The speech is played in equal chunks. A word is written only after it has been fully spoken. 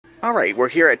Alright, we're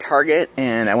here at Target,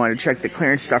 and I wanted to check the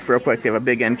clearance stuff real quick. They have a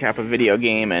big end cap of video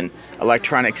game and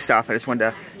electronic stuff. I just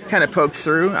wanted to kind of poke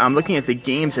through. I'm looking at the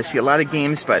games. I see a lot of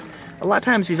games, but a lot of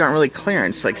times these aren't really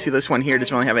clearance. Like, see this one here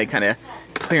doesn't really have any kind of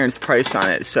clearance price on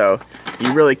it, so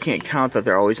you really can't count that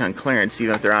they're always on clearance,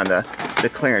 even if they're on the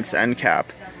clearance end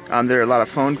cap. There are a lot of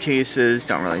phone cases,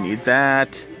 don't really need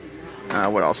that.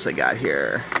 What else I got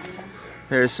here?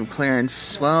 There's some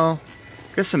clearance, well,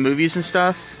 I guess some movies and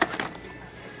stuff.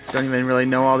 Don't even really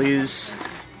know all these.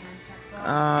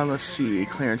 Let's see,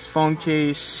 clearance phone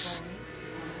case.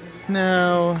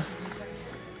 No.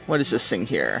 What is this thing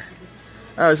here?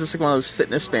 Oh, is this like one of those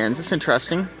fitness bands? That's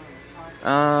interesting.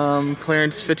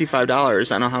 Clearance $55. I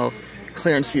don't know how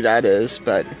clearancey that is,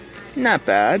 but not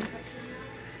bad.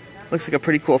 Looks like a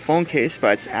pretty cool phone case,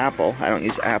 but it's Apple. I don't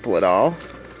use Apple at all.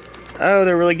 Oh,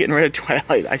 they're really getting rid of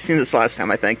Twilight. I seen this last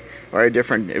time, I think, or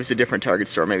it was a different Target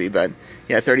store maybe, but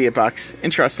yeah, 38 bucks.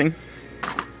 Interesting.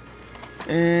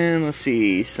 And let's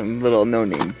see, some little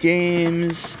no-name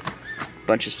games,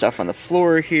 bunch of stuff on the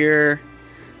floor here.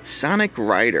 Sonic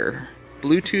Rider,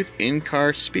 Bluetooth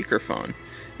in-car speakerphone.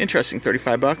 Interesting,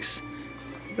 35 bucks.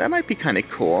 That might be kind of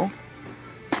cool.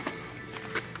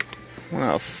 What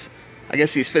else? I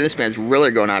guess these fitness bands really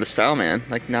are going out of style, man.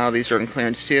 Like now these are in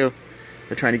clearance too.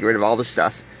 They're trying to get rid of all this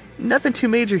stuff. Nothing too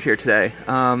major here today.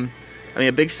 I mean,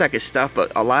 a big stack of stuff,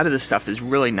 but a lot of this stuff is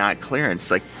really not clearance.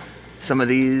 Like some of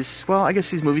these, well, I guess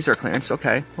these movies are clearance.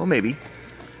 Okay, well maybe.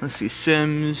 Let's see,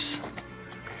 Sims.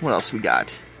 What else we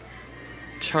got?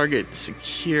 Target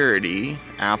Security,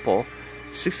 Apple,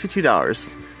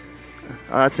 $62.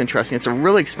 Oh, that's interesting. It's a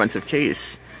really expensive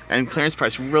case, and clearance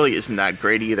price really isn't that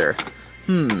great either.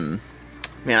 Man,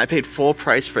 I paid full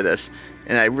price for this.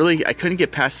 And I couldn't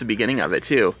get past the beginning of it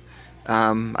too.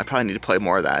 I probably need to play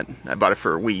more of that. I bought it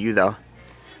for Wii U though.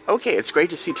 Okay, it's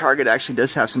great to see Target actually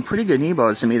does have some pretty good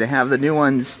Nebos. I mean, they have the new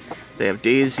ones. They have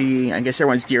Daisy. I guess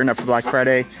everyone's gearing up for Black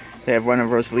Friday. They have one of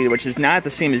Rosalita, which is not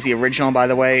the same as the original, by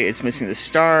the way. It's missing the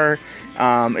star.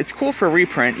 It's cool for a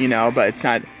reprint, you know, but it's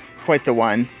not quite the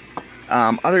one.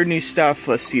 Other new stuff,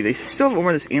 let's see. They still have more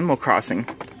of this Animal Crossing.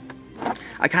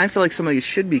 I kind of feel like some of these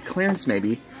should be clearance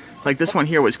maybe. Like this one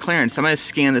here was clearance. I'm going to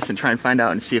scan this and try and find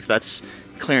out and see if that's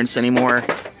clearance anymore.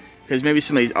 Because maybe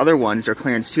some of these other ones are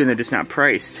clearance too and they're just not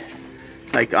priced.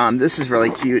 Like this is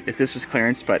really cute if this was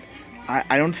clearance, but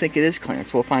I don't think it is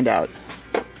clearance. We'll find out.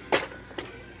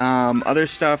 Other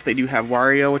stuff, they do have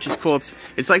Wario, which is cool.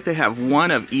 It's like they have one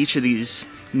of each of these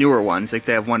newer ones. Like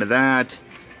they have one of that,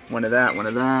 one of that, one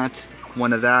of that,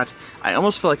 one of that. I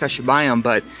almost feel like I should buy them,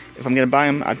 but if I'm going to buy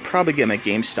them, I'd probably get them at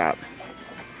GameStop.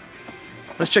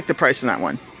 Let's check the price on that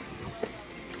one.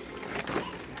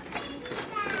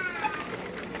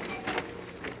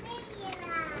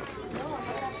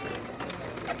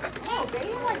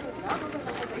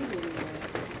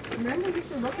 Remember we used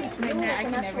to look and feel like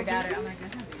an actual video?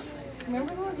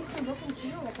 Remember when we used to look and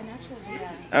feel like an actual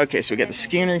video? Okay, so we got the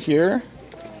scanner here.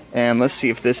 And let's see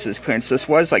if this is clearance. This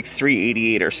was like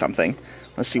 $388 or something.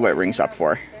 Let's see what it rings up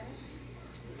for.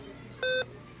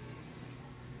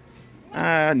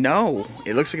 No.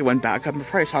 It looks like it went back up in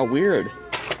price. How weird.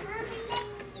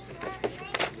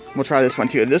 We'll try this one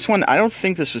too. This one, I don't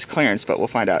think this was clearance, but we'll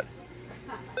find out.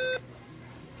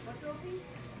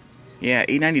 Yeah,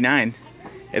 $8.99.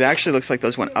 It actually looks like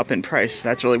those went up in price.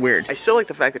 That's really weird. I still like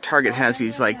the fact that Target has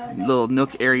these like little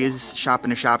nook areas,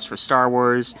 shop-in-the-shops for Star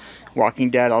Wars, Walking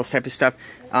Dead, all this type of stuff.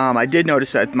 I did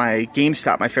notice that my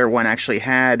GameStop, my favorite one, actually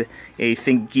had a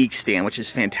Think Geek stand, which is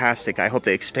fantastic. I hope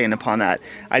they expand upon that.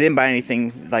 I didn't buy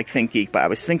anything like Think Geek, but I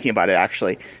was thinking about it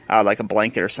actually, like a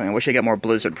blanket or something. I wish I got more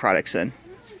Blizzard products in.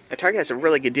 Target has a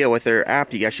really good deal with their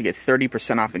app. You actually get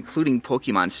 30% off, including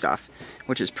Pokemon stuff,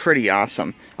 which is pretty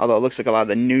awesome. Although it looks like a lot of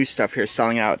the new stuff here is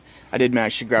selling out. I did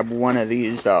manage to grab one of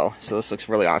these though, so this looks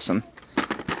really awesome.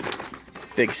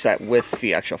 Big set with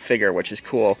the actual figure, which is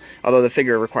cool. Although the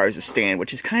figure requires a stand,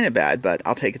 which is kind of bad, but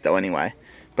I'll take it though anyway.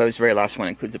 But this very last one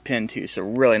includes a pin too, so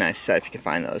really nice set if you can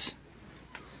find those.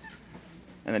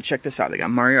 And then check this out, they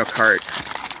got Mario Kart.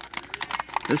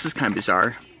 This is kind of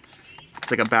bizarre.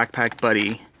 It's like a Backpack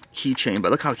Buddy keychain,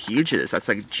 but look how huge it is. That's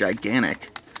like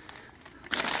gigantic.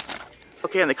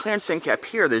 Okay, on the clearance end cap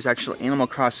here, there's actual Animal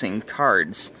Crossing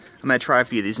cards. I'm going to try a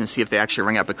few of these and see if they actually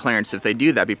ring up a clearance. If they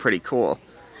do, that'd be pretty cool.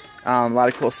 A lot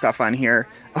of cool stuff on here.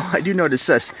 Oh, I do notice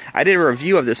this. I did a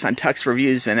review of this on Tuxx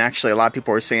Reviews, and actually a lot of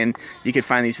people were saying you could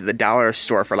find these at the dollar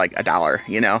store for like $1,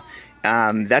 you know.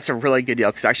 That's a really good deal,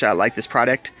 because actually I like this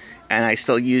product, and I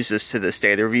still use this to this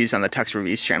day. The reviews on the Tuxx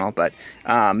Reviews channel, but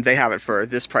they have it for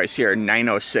this price here,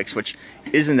 $9.06, which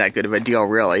isn't that good of a deal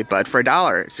really, but for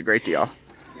 $1, it's a great deal.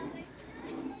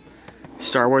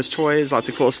 Star Wars toys, lots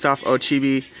of cool stuff. Oh,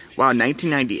 Chibi. Wow,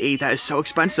 1998. That is so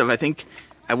expensive.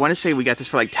 I want to say we got this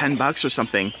for like 10 bucks or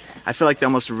something. I feel like they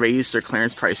almost raised their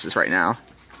clearance prices right now.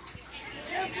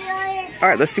 All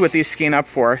right, let's see what these scan up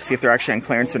for. See if they're actually on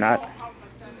clearance or not.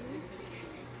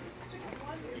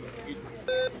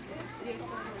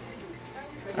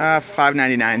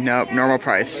 $5.99. Nope, normal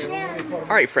price.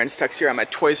 All right, friends, Tuxx here. I'm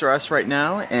at Toys-R-Us right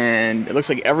now, and it looks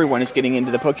like everyone is getting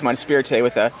into the Pokemon spirit today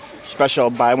with a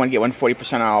special buy one, get one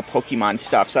 40% on all Pokemon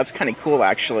stuff. So that's kind of cool,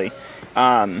 actually.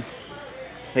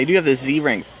 They do have the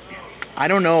Z-Ring. I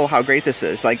don't know how great this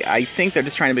is. Like, I think they're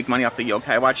just trying to make money off the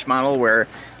Yokai Watch model where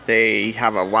they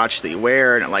have a watch that you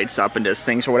wear and it lights up and does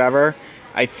things or whatever.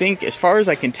 I think, as far as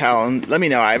I can tell, and let me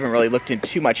know, I haven't really looked in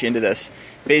too much into this.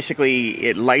 Basically,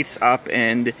 it lights up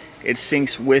and it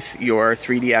syncs with your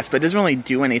 3DS, but it doesn't really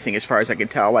do anything as far as I can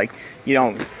tell. Like, you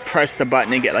don't press the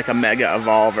button and get like a Mega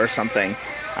Evolve or something.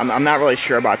 I'm not really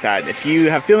sure about that. If you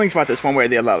have feelings about this one way or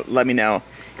the other, let me know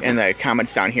in the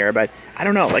comments down here. But I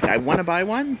don't know, like, I want to buy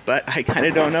one, but I kind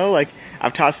of don't know. Like,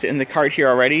 I've tossed it in the cart here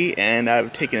already, and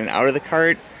I've taken it out of the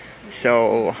cart.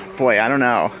 So, boy, I don't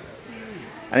know.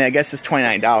 I mean, I guess it's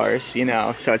 $29, you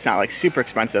know, so it's not like super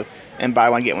expensive. And buy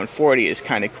one, get one 40 is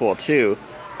kind of cool too.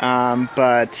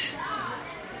 But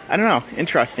I don't know,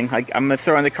 interesting. Like, I'm gonna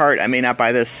throw in the cart. I may not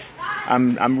buy this.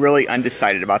 I'm really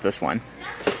undecided about this one.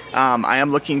 I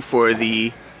am looking for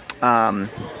the Pokemon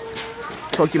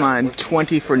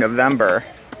 20 for November,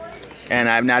 and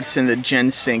I've not seen the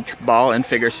Gen Sync ball and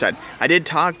figure set. I did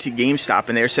talk to GameStop,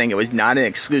 and they were saying it was not an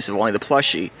exclusive, only the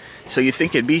plushie. So you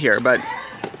think it'd be here, but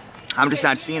I'm just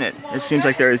not seeing it. It seems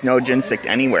like there is no Gen Sync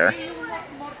anywhere.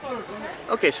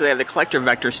 Okay, so they have the collector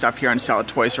vector stuff here on sale at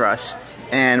Toys-R-Us.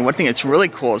 And one thing that's really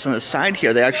cool is on the side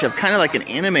here, they actually have kind of like an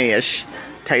anime-ish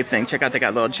type thing. Check out, they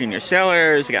got little Junior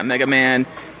Sailors, they got Mega Man,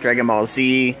 Dragon Ball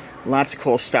Z, lots of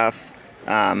cool stuff.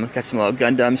 Got some little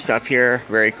Gundam stuff here,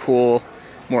 very cool,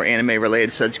 more anime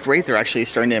related. So it's great they're actually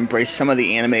starting to embrace some of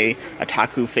the anime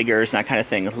otaku figures and that kind of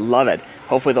thing. Love it.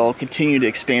 Hopefully they'll continue to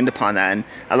expand upon that, and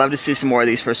I'd love to see some more of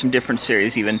these for some different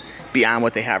series, even beyond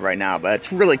what they have right now. But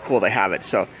it's really cool they have it,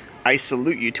 so I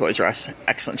salute you, Toys-R-Us.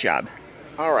 Excellent job.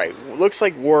 Alright, looks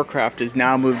like Warcraft has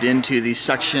now moved into the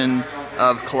section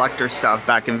of collector stuff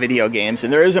back in video games,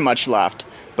 and there isn't much left.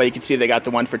 But you can see they got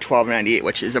the one for $12.98,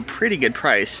 which is a pretty good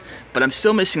price. But I'm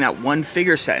still missing that one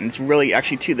figure set, and it's really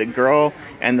actually to the girl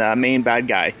and the main bad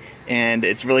guy. And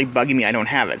it's really bugging me I don't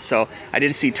have it. So I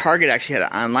did see Target actually had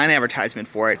an online advertisement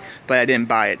for it, but I didn't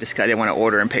buy it just because I didn't want to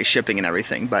order and pay shipping and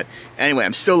everything. But anyway,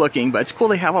 I'm still looking, but it's cool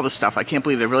they have all this stuff. I can't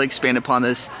believe they really expanded upon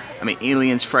this. I mean,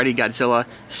 Aliens, Freddy, Godzilla,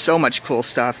 so much cool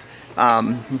stuff.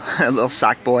 A little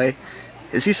sock boy.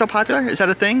 Is he so popular? Is that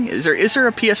a thing? Is there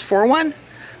a PS4 one?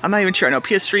 I'm not even sure. I know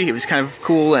PS3, he was kind of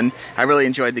cool, and I really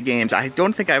enjoyed the games. I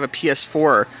don't think I have a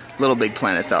PS4 Little Big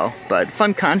Planet, though. But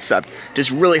fun concept. Just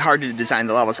really hard to design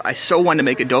the levels. I so wanted to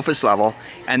make a Dofus level,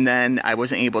 and then I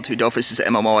wasn't able to. Dofus is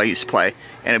an MMO I used to play,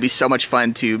 and it'd be so much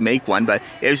fun to make one, but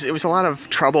it was a lot of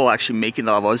trouble actually making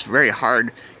the level. It was very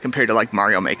hard compared to, like,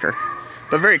 Mario Maker.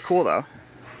 But very cool, though.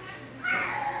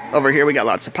 Over here, we got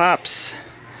lots of pops.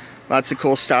 Lots of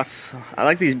cool stuff. I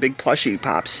like these big plushie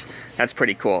pops. That's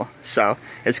pretty cool. So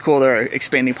it's cool they're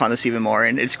expanding upon this even more.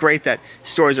 And it's great that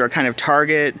stores are kind of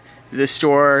Target, this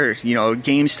store, you know,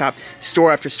 GameStop,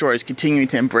 store after store is continuing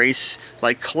to embrace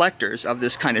like collectors of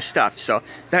this kind of stuff. So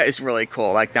that is really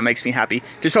cool. Like, that makes me happy.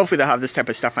 Just hopefully they'll have this type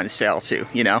of stuff on sale too,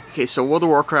 you know? Okay, so World of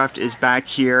Warcraft is back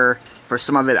here. For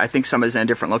some of it, I think some is in a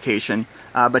different location.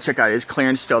 But check out, it is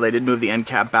clearance still. They did move the end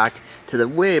cap back to the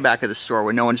way back of the store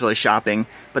where no one's really shopping.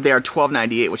 But they are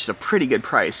 $12.98, which is a pretty good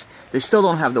price. They still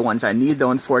don't have the ones I need,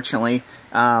 though, unfortunately.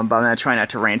 But I'm going to try not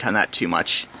to rant on that too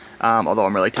much. Although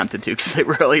I'm really tempted to, because it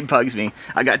really bugs me.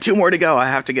 I got 2 more to go. I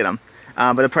have to get them.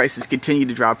 But the prices continue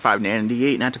to drop.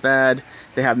 $5.98, not too bad.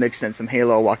 They have mixed in some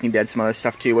Halo, Walking Dead, some other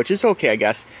stuff too, which is okay, I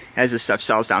guess. As this stuff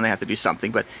sells down, they have to do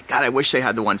something. But, God, I wish they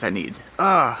had the ones I need.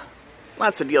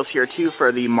 Lots of deals here, too,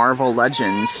 for the Marvel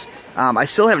Legends. I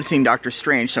still haven't seen Doctor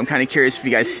Strange, so I'm kind of curious if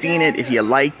you guys seen it, if you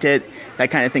liked it,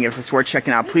 that kind of thing. If it's worth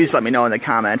checking out, please let me know in the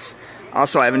comments.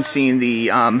 Also, I haven't seen the,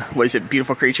 what is it,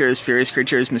 Beautiful Creatures, Furious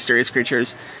Creatures, Mysterious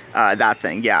Creatures, that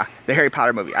thing, yeah. The Harry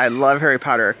Potter movie. I love Harry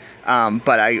Potter,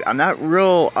 but I'm not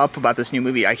real up about this new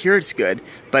movie. I hear it's good,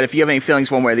 but if you have any feelings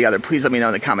one way or the other, please let me know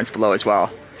in the comments below as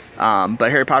well.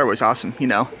 But Harry Potter was awesome, you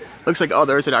know. Looks like, oh,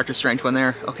 there's a Doctor Strange one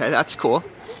there. Okay, that's cool.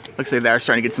 Looks like they're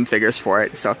starting to get some figures for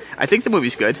it. So I think the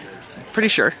movie's good. Pretty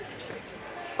sure.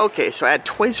 Okay, so at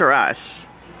Toys-R-Us,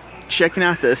 checking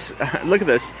out this. Look at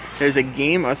this. There's a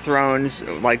Game of Thrones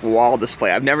like wall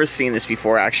display. I've never seen this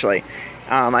before, actually.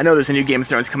 I know there's a new Game of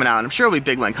Thrones coming out, and I'm sure it'll be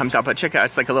big when it comes out, but check it out.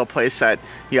 It's like a little place that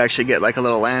you actually get like a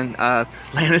little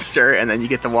Lannister, and then you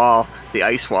get the wall, the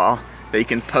ice wall, that you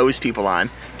can pose people on.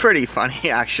 Pretty funny,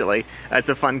 actually. That's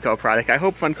a Funko product. I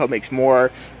hope Funko makes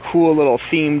more cool little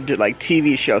themed like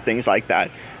TV show things like that.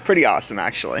 Pretty awesome,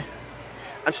 actually.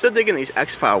 I'm still digging these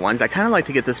X-File ones. I kind of like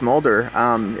to get this molder.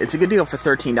 It's a good deal for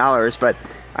 $13, but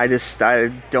I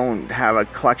don't have a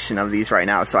collection of these right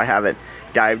now, so I haven't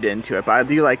dived into it. But I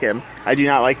do like them. I do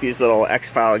not like these little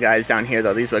X-File guys down here,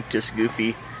 though. These look just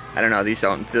goofy. I don't know. They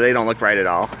don't look right at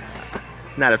all.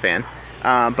 Not a fan.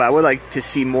 But I would like to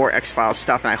see more X-Files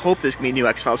stuff, and I hope there's going to be new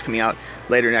X-Files coming out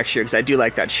later next year, because I do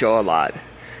like that show a lot.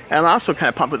 And I'm also kind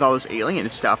of pumped with all this Alien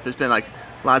stuff. There's been like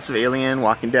lots of Alien,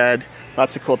 Walking Dead,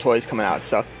 lots of cool toys coming out,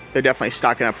 so they're definitely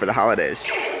stocking up for the holidays.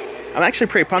 I'm actually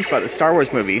pretty pumped about the Star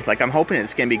Wars movie. Like, I'm hoping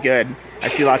it's going to be good. I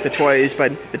see lots of toys,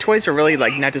 but the toys are really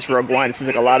like not just Rogue One. It seems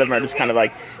like a lot of them are just kind of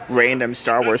like random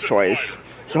Star Wars toys.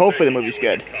 So hopefully the movie's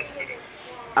good.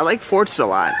 I like Forza a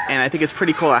lot, and I think it's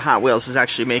pretty cool that Hot Wheels is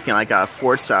actually making like a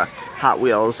Forza Hot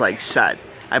Wheels like set.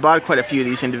 I bought quite a few of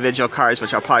these individual cars,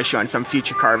 which I'll probably show in some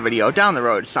future car video down the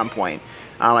road at some point.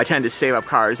 I tend to save up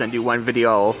cars and do one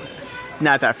video,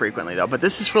 not that frequently though, but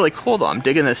this is really cool though. I'm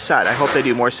digging this set. I hope they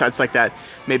do more sets like that.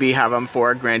 Maybe have them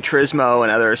for Gran Turismo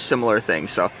and other similar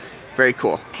things, so very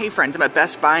cool. Hey friends, I'm at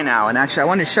Best Buy now, and actually I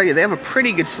wanted to show you, they have a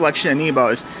pretty good selection of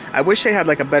Nebos. I wish they had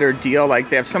like a better deal, like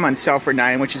they have some on sale for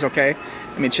 $9, which is okay.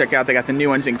 I mean, check out, they got the new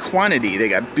ones in quantity. They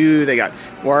got Boo, they got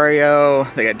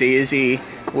Wario, they got Daisy,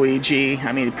 Luigi.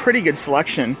 I mean, pretty good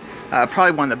selection.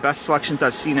 Probably one of the best selections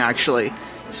I've seen, actually.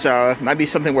 So it might be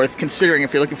something worth considering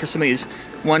if you're looking for some of these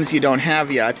ones you don't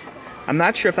have yet. I'm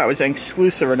not sure if that was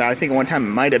exclusive or not. I think at one time it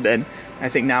might have been. I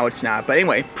think now it's not. But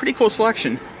anyway, pretty cool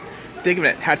selection. Digging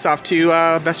it. Hats off to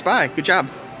Best Buy. Good job.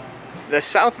 The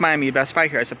South Miami Best Buy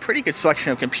here has a pretty good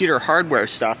selection of computer hardware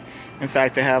stuff. In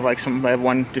fact, they have like they have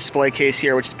one display case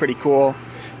here, which is pretty cool.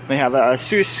 They have a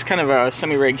ASUS kind of a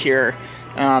semi-rig here.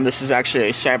 This is actually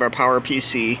a Cyber Power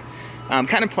PC.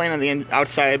 Kind of plain on the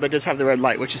outside, but does have the red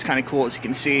light, which is kind of cool, as you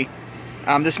can see.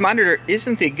 This monitor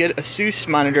isn't the good ASUS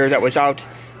monitor that was out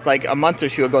like a month or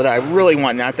two ago that I really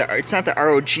want. It's not the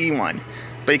ROG one.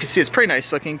 But you can see it's pretty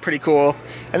nice looking, pretty cool.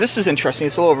 And this is interesting.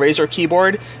 It's a little Razer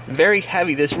keyboard, very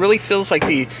heavy. This really feels like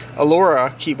the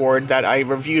Allura keyboard that I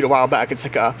reviewed a while back. It's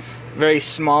like a very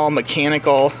small,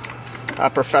 mechanical,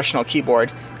 professional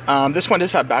keyboard. This one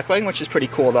does have backlighting, which is pretty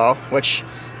cool though, which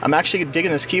I'm actually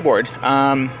digging this keyboard.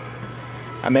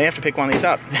 I may have to pick one of these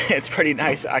up. It's pretty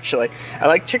nice, actually.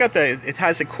 Check out it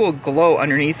has a cool glow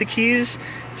underneath the keys.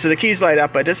 So the keys light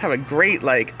up, but it does have a great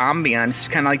like ambiance,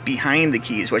 kind of like behind the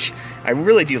keys, which I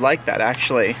really do like that,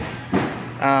 actually.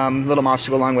 Little mouse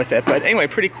to go along with it. But anyway,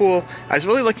 pretty cool. I was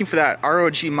really looking for that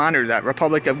ROG monitor, that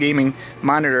Republic of Gaming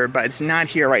monitor, but it's not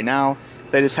here right now.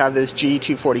 They just have this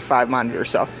G245 monitor,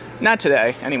 so not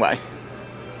today, anyway.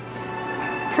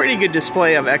 Pretty good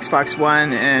display of Xbox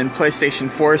One and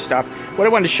PlayStation 4 stuff. What I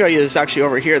wanted to show you is actually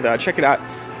over here though. Check it out.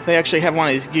 They actually have one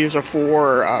of these Gears of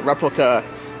War replica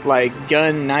like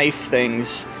gun knife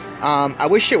things. I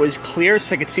wish it was clear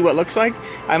so I could see what it looks like.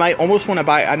 I might almost want to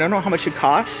buy it. I don't know how much it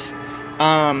costs.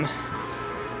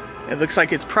 It looks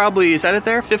like it's probably, is that it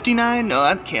there? $59? No,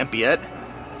 that can't be it.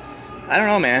 I don't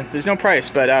know, man. There's no price,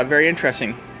 but very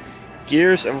interesting.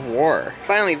 Gears of War.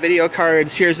 Finally, video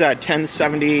cards. Here's that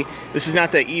 1070. This is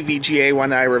not the EVGA one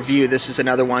that I reviewed. This is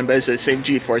another one, but it's the same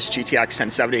GeForce GTX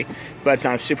 1070, but it's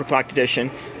on a super clocked edition.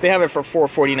 They have it for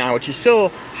 $449, which is still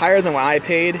higher than what I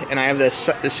paid, and I have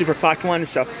the super clocked one,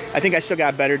 so I think I still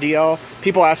got a better deal.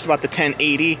 People asked about the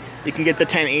 1080. You can get the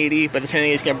 1080, but the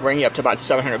 1080 is going to bring you up to about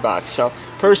 $700. So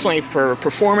personally, for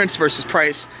performance versus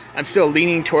price, I'm still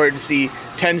leaning towards the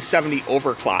 1070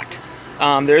 overclocked.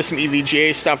 There's some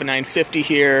EVGA stuff at 950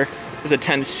 here. There's a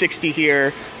 1060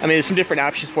 here. I mean, there's some different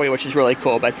options for you, which is really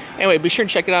cool. But anyway, be sure to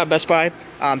check it out at Best Buy.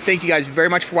 Thank you guys very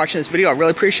much for watching this video. I really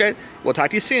appreciate it. We'll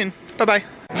talk to you soon.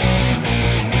 Bye-bye.